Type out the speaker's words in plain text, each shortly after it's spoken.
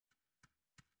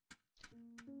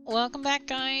Welcome back,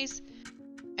 guys.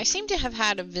 I seem to have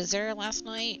had a visitor last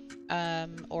night,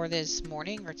 or this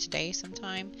morning, or today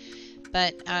sometime,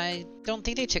 but I don't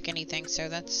think they took anything, so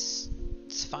it's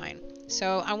fine.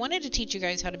 So I wanted to teach you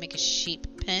guys how to make a sheep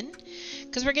pen,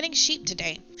 because we're getting sheep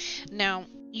today. Now,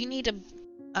 you need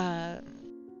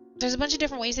there's a bunch of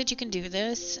different ways that you can do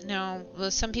this. Now,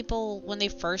 with some people, when they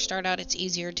first start out, it's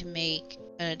easier to make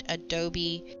an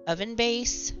adobe oven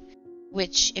base,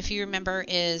 which, if you remember,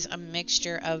 is a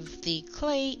mixture of the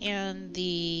clay and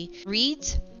the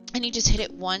reeds, and you just hit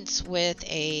it once with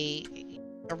a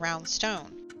round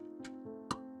stone.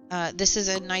 This is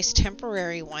a nice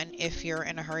temporary one if you're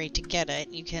in a hurry to get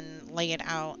it. You can lay it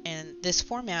out in this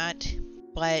format,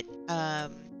 but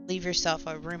leave yourself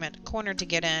a room at the corner to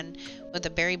get in with a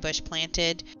berry bush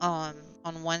planted on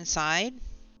one side,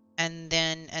 and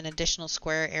then an additional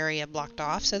square area blocked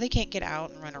off so they can't get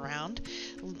out and run around.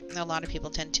 A lot of people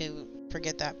tend to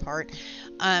forget that part.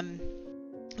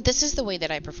 This is the way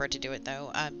that I prefer to do it,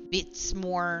 though. It's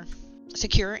more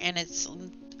secure, and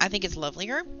I think it's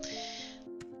lovelier.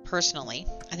 Personally,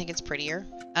 I think it's prettier.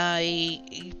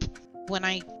 When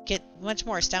I get much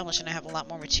more established and I have a lot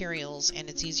more materials and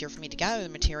it's easier for me to gather the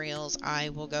materials, I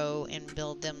will go and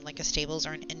build them like a stables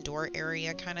or an indoor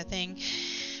area kind of thing.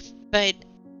 But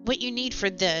what you need for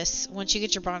this, once you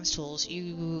get your bronze tools,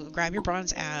 you grab your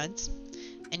bronze adze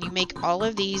and you make all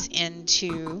of these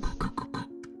into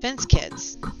fence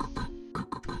kits.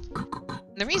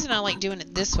 And the reason I like doing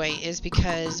it this way is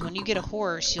because when you get a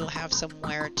horse, you'll have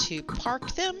somewhere to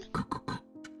park them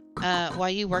while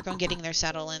you work on getting their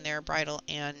saddle and their bridle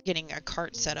and getting a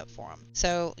cart set up for them.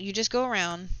 So you just go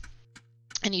around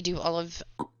and you do all of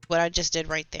what I just did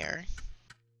right there.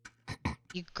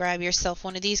 You grab yourself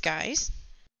one of these guys.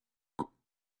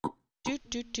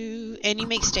 And you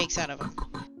make stakes out of them.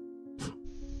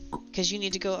 Because you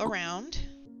need to go around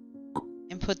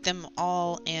and put them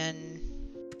all in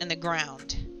the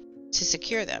ground to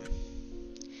secure them.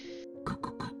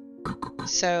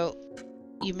 So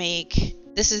you make,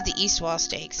 this is the east wall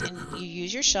stakes, and you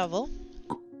use your shovel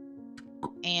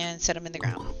and set them in the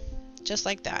ground. Just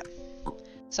like that.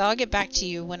 So I'll get back to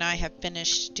you when I have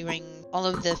finished doing all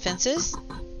of the fences.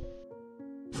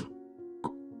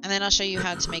 And then I'll show you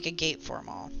how to make a gate for them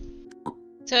all.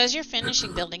 So as you're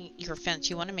finishing building your fence,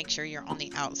 you want to make sure you're on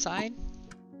the outside.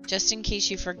 Just in case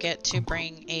you forget to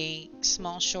bring a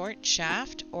small short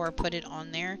shaft or put it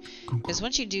on there. Because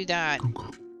once you do that,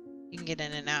 you can get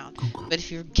in and out. But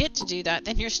if you forget to do that,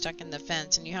 then you're stuck in the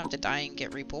fence and you have to die and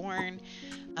get reborn.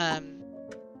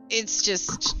 It's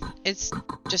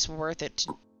just worth it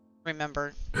to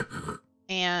remember.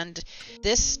 And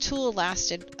this tool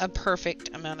lasted a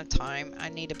perfect amount of time. I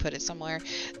need to put it somewhere.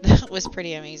 That was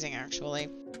pretty amazing, actually.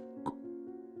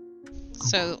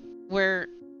 So where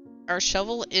our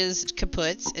shovel is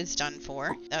kaput, it's done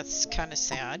for. That's kind of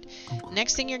sad.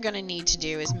 Next thing you're going to need to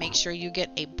do is make sure you get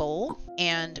a bowl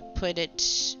and put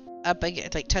it up,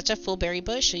 like touch a full berry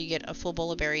bush so you get a full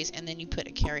bowl of berries, and then you put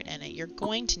a carrot in it. You're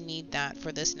going to need that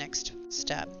for this next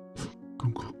step.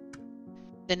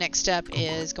 The next step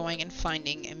is going and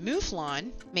finding a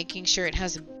mouflon, making sure it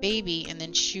has a baby, and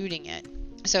then shooting it.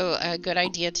 So a good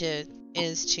idea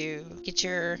is to get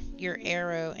your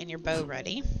arrow and your bow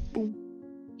ready.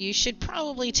 You should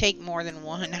probably take more than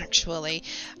one, actually.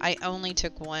 I only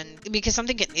took one because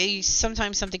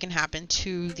sometimes something can happen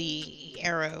to the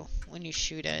arrow when you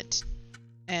shoot it.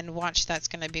 And watch, that's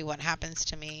going to be what happens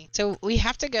to me. So we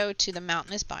have to go to the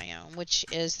mountainous biome, which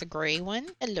is the gray one.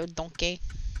 Hello, donkey.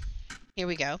 Here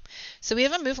we go. So we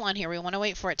have a mouflon here. We want to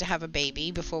wait for it to have a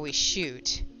baby before we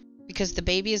shoot, because the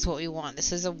baby is what we want.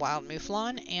 This is a wild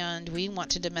mouflon, and we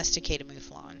want to domesticate a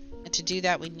mouflon. And to do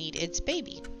that, we need its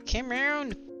baby. Come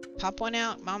around. Pop one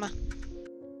out, mama.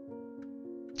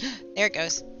 There it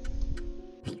goes.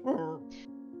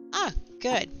 Ah,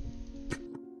 good.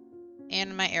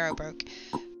 And my arrow broke.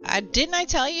 Didn't I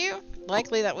tell you?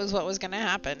 Likely that was what was going to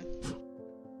happen.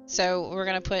 So we're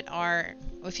going to put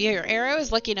if your arrow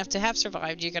is lucky enough to have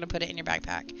survived, you're going to put it in your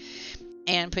backpack.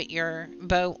 And put your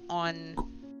bow on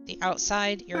the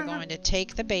outside. You're going to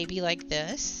take the baby like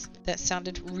this. That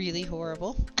sounded really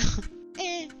horrible.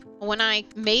 When I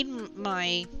made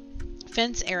my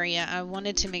fence area, I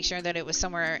wanted to make sure that it was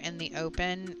somewhere in the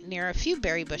open, near a few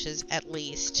berry bushes at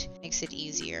least. Makes it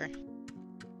easier.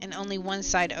 And only one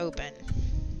side open.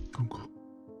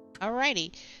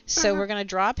 Alrighty, so we're going to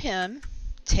drop him,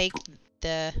 take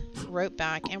the rope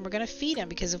back, and we're going to feed him,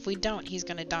 because if we don't, he's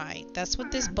going to die. That's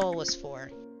what this bowl is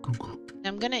for. And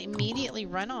I'm going to immediately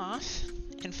run off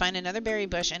and find another berry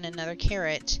bush and another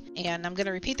carrot, and I'm going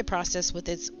to repeat the process with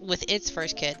its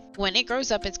first kid. When it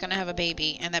grows up, it's going to have a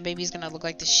baby, and that baby is going to look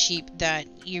like the sheep that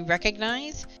you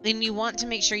recognize. Then you want to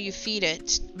make sure you feed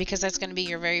it, because that's going to be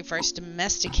your very first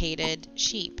domesticated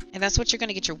sheep, and that's what you're going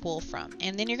to get your wool from.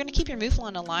 And then you're going to keep your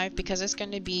mouflon alive, because it's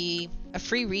going to be a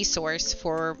free resource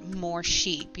for more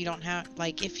sheep. You don't have,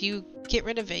 like, if you get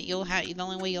rid of it, you'll have, the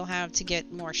only way you'll have to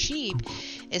get more sheep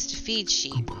is to feed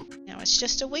sheep. Now it's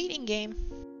just a waiting game.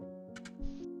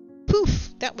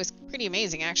 Poof! That was pretty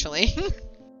amazing, actually.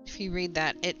 If you read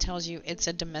that, it tells you it's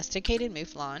a domesticated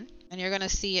mouflon, and you're going to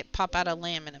see it pop out a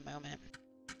lamb in a moment.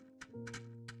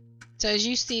 So as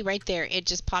you see right there, it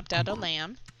just popped out a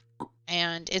lamb,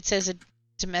 and it says a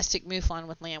domestic mouflon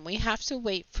with lamb. We have to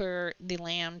wait for the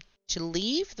lamb to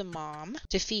leave the mom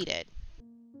to feed it.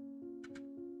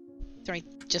 Right,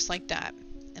 just like that.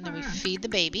 And then we feed the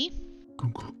baby,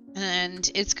 and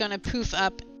it's going to poof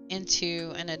up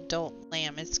into an adult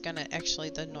lamb. It's going to,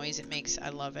 actually, the noise it makes, I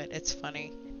love it. It's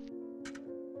funny.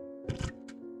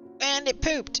 And it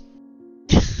pooped.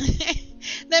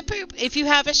 That poop. If you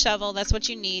have a shovel, that's what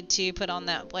you need to put on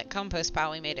that wet compost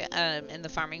pile we made in the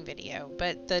farming video.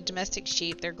 But the domestic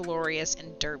sheep, they're glorious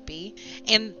and derpy.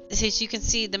 And as you can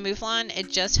see, the mouflon,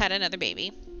 it just had another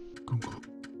baby.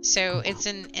 So it's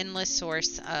an endless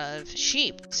source of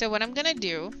sheep. So what I'm going to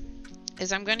do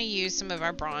is I'm going to use some of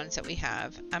our bronze that we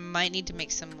have. I might need to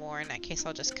make some more. In that case,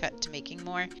 I'll just cut to making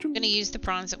more. I'm going to use the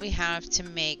bronze that we have to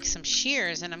make some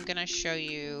shears, and I'm going to show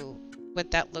you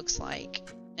what that looks like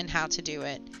and how to do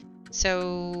it.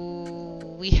 So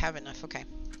we have enough. Okay.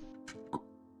 I'm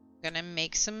going to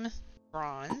make some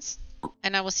bronze,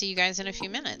 and I will see you guys in a few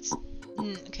minutes.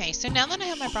 Okay, so now that I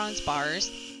have my bronze bars,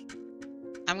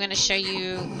 I'm going to show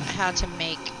you how to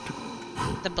make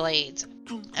the blades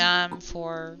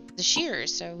for the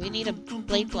shears. So we need a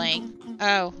blade blank.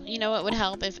 Oh, you know what would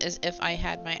help if I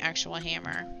had my actual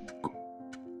hammer.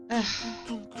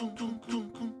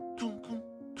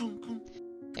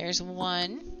 There's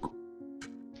one.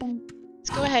 Let's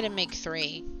go ahead and make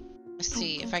 3. Let's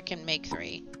see if I can make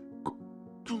 3.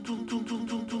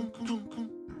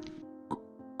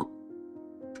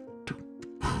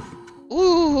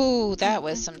 Ooh, that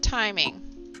was some timing.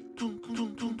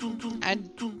 I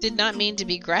did not mean to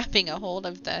be grabbing a hold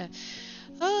of the...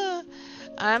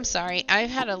 I'm sorry. I've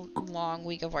had a long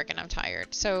week of work and I'm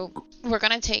tired. So we're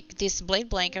going to take this blade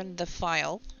blank on the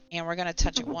file, and we're going to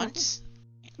touch it once,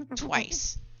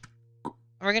 twice.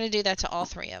 We're going to do that to all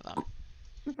 3 of them.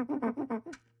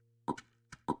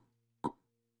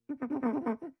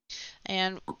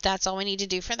 And that's all we need to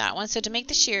do for that one. So to make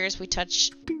the shears, we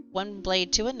touch one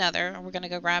blade to another, and we're going to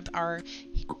go grab our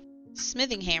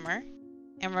smithing hammer,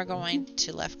 and we're going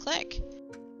to left click.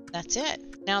 That's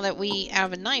it. Now that we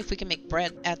have a knife, we can make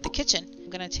bread at the kitchen. I'm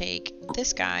going to take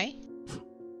this guy,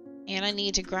 and I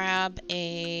need to grab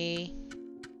this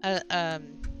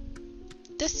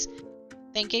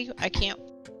thank you. I can't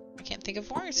think of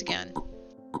words again.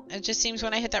 It just seems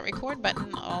when I hit that record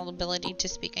button, all ability to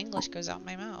speak English goes out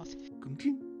my mouth.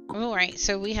 Alright,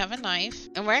 so we have a knife,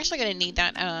 and we're actually going to need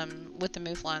that with the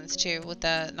mouflons too, with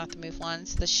the, not the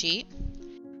mouflons, the sheep.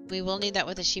 We will need that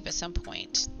with the sheep at some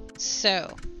point.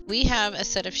 So, we have a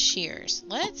set of shears.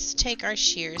 Let's take our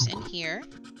shears in here.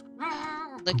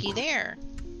 Looky there.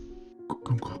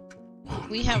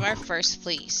 We have our first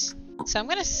fleece. So I'm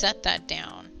going to set that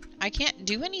down. I can't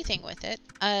do anything with it.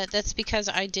 That's because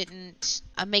I didn't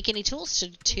make any tools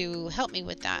to help me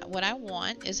with that. What I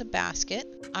want is a basket.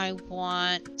 I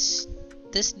want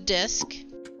this disc.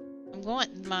 I'm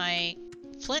going my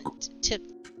flint tip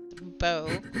bow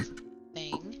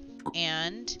thing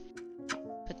and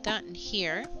put that in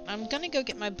here. I'm gonna go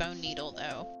get my bone needle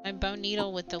though. My bone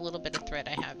needle with the little bit of thread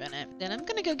I have in it. Then I'm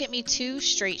gonna go get me 2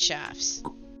 straight shafts.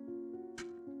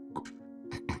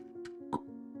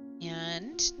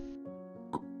 And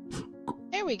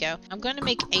there we go. I'm going to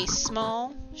make a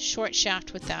small short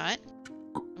shaft with that.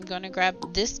 I'm going to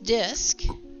grab this disc.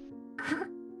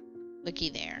 Looky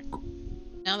there.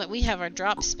 Now that we have our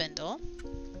drop spindle,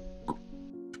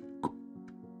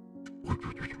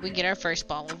 we get our first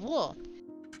ball of wool.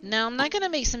 Now I'm not going to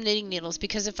make some knitting needles,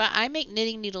 because if I make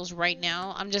knitting needles right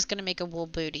now, I'm just going to make a wool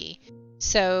booty.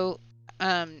 So,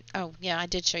 oh yeah, I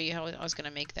did show you how I was going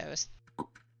to make those.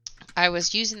 I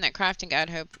was using that crafting guide,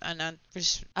 and I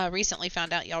just recently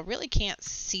found out y'all really can't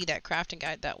see that crafting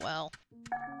guide that well.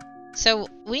 So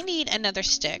we need another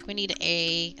stick. We need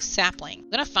a sapling. I'm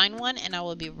going to find one, and I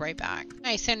will be right back.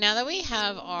 Alright, so now that we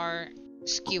have our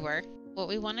skewer, what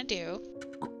we want to do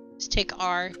is take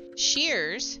our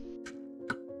shears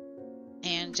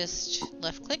and just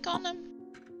left click on them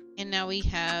And now we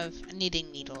have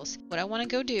knitting needles. What I want to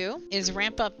go do is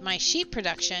ramp up my sheep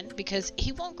production because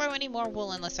he won't grow any more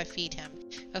wool unless I feed him.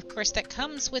 Of course, that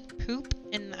comes with poop,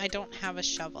 and I don't have a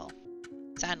shovel.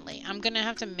 Sadly, I'm going to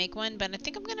have to make one, but I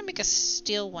think I'm going to make a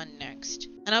steel one next.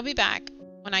 And I'll be back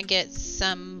when I get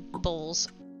some bowls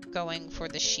going for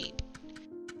the sheep.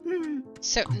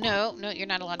 So, no, you're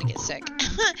not allowed to get sick.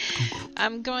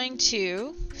 I'm going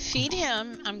to feed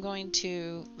him. I'm going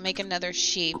to make another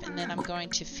sheep, and then I'm going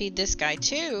to feed this guy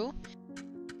too.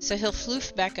 So he'll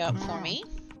floof back up for me.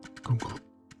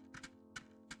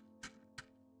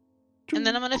 And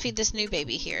then I'm going to feed this new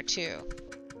baby here too.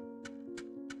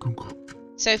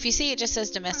 So if you see, it just says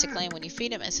domestic lamb. When you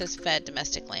feed him, it says fed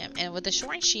domestic lamb. And with the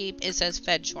shorn sheep, it says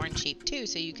fed shorn sheep too.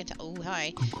 So you can tell, oh,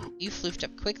 hi, you floofed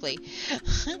up quickly.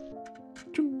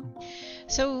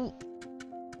 So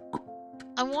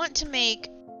I want to make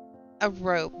a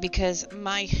rope because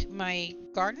my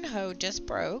garden hoe just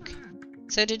broke.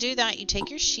 So to do that, you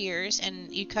take your shears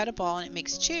and you cut a ball and it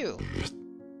makes two.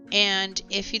 And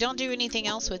if you don't do anything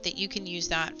else with it, you can use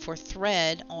that for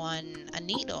thread on a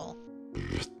needle.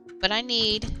 But I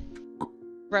need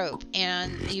rope,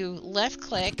 and you left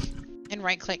click and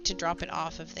right click to drop it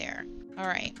off of there.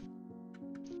 Alright.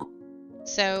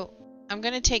 So I'm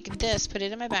going to take this, put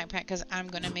it in my backpack because I'm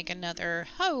going to make another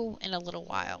hoe in a little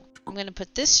while. I'm going to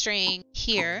put this string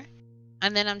here,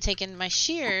 and then I'm taking my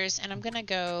shears and I'm going to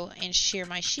go and shear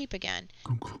my sheep again.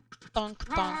 Bonk,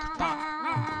 bonk,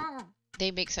 bonk.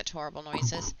 They make such horrible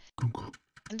noises.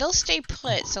 And they'll stay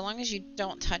put so long as you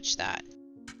don't touch that.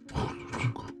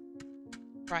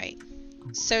 Right.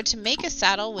 So to make a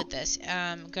saddle with this,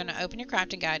 I'm going to open your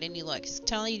crafting guide and you look. It's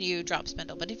telling you drop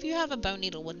spindle. But if you have a bone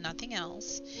needle with nothing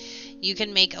else, you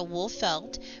can make a wool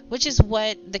felt, which is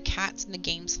what the cats in the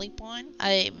game sleep on.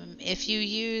 If you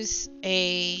use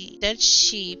a dead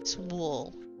sheep's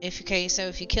wool, so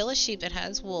if you kill a sheep that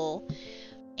has wool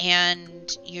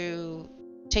and you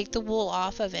take the wool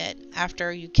off of it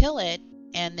after you kill it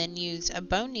and then use a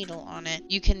bone needle on it,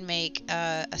 you can make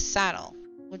a saddle,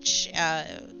 which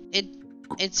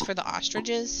it's for the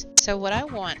ostriches. So what I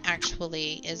want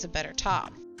actually is a better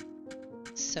top.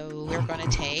 So we're going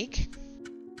to take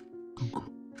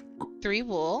 3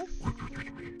 wool.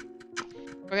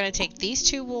 We're going to take these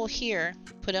 2 wool here,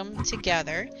 put them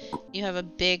together. You have a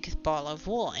big ball of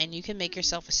wool, and you can make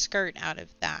yourself a skirt out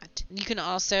of that. You can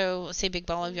also, say big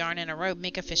ball of yarn and a rope,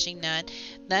 make a fishing net.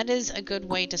 That is a good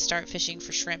way to start fishing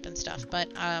for shrimp and stuff.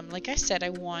 But like I said, I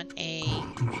want a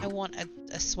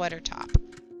sweater top.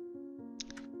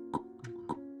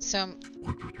 So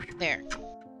there.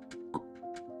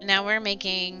 Now we're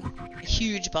making a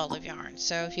huge ball of yarn.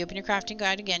 So if you open your crafting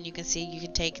guide again, you can see you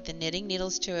can take the knitting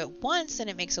needles to it once and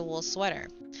it makes a wool sweater.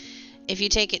 If you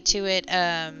take it to it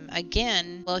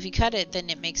again, well, if you cut it, then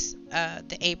it makes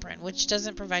the apron, which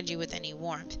doesn't provide you with any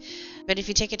warmth. But if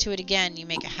you take it to it again, you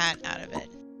make a hat out of it.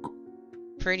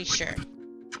 Pretty sure.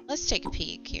 Let's take a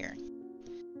peek here.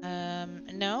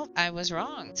 No, I was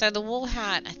wrong. So the wool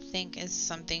hat, I think, is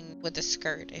something with the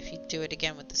skirt, if you do it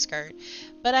again with the skirt.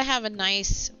 But I have a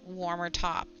nice warmer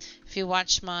top. If you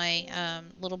watch my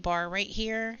little bar right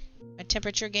here, my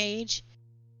temperature gauge,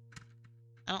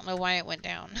 I don't know why it went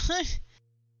down.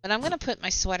 But I'm going to put my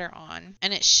sweater on,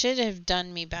 and it should have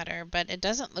done me better, but it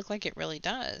doesn't look like it really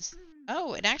does.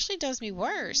 Oh, it actually does me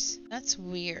worse. That's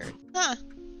weird. Huh.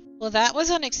 Well, that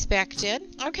was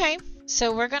unexpected. Okay.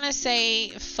 So we're going to say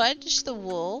fudge the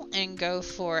wool and go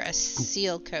for a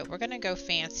seal coat. We're going to go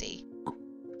fancy.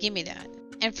 Give me that.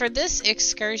 And for this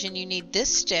excursion, you need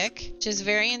this stick, which is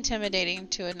very intimidating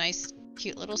to a nice,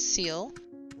 cute little seal.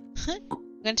 I'm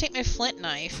going to take my flint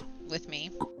knife with me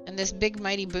and this big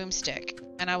mighty boomstick.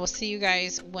 And I will see you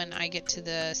guys when I get to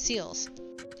the seals.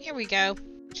 Here we go.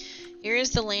 Here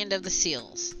is the land of the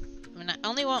seals. And I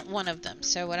only want one of them.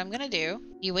 So what I'm going to do,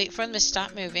 you wait for them to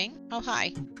stop moving. Oh,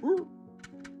 hi. No.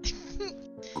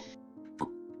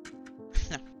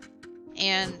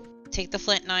 And take the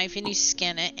flint knife and you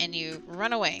skin it and you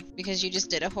run away because you just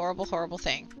did a horrible, horrible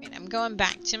thing. And I'm going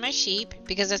back to my sheep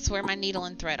because that's where my needle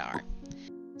and thread are.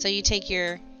 So you take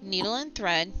your needle and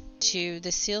thread to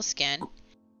the seal skin.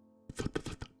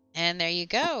 And there you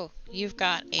go. You've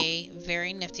got a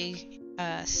very nifty,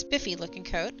 spiffy looking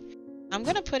coat. I'm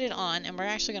going to put it on and we're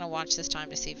actually going to watch this time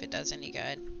to see if it does any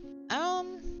good.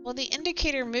 Well, the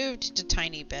indicator moved a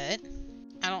tiny bit.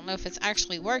 I don't know if it's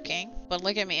actually working, but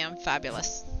look at me, I'm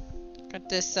fabulous. Got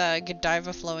this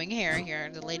Godiva flowing hair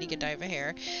here, the Lady Godiva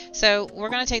hair. So we're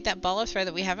going to take that ball of thread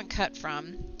that we haven't cut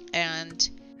from and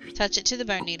touch it to the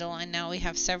bone needle, and now we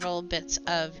have several bits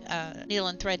of needle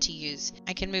and thread to use.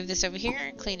 I can move this over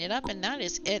here, clean it up, and that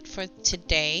is it for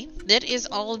today. That is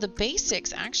all of the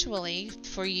basics, actually,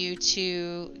 for you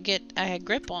to get a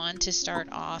grip on to start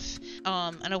off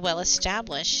on a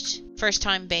well-established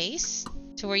first-time base,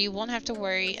 to where you won't have to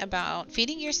worry about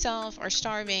feeding yourself or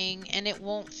starving, and it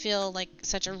won't feel like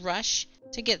such a rush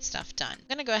to get stuff done. I'm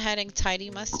gonna go ahead and tidy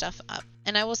my stuff up,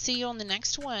 and I will see you on the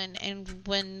next one. And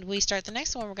when we start the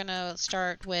next one, we're gonna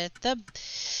start with the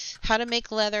how to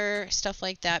make leather, stuff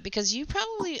like that, because you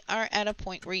probably are at a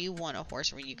point where you want a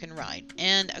horse where you can ride,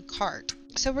 and a cart.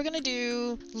 So we're gonna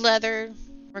do leather,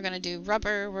 we're going to do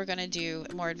rubber, we're going to do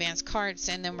more advanced carts,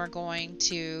 and then we're going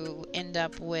to end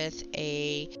up with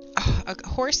a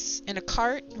horse and a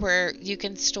cart where you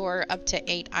can store up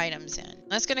to 8 items in.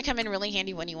 That's going to come in really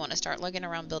handy when you want to start looking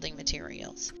around building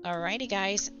materials. Alrighty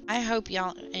guys, I hope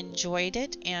y'all enjoyed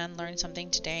it and learned something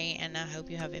today, and I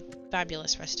hope you have a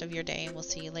fabulous rest of your day, and we'll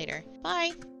see you later.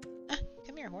 Bye!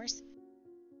 Come here, horse.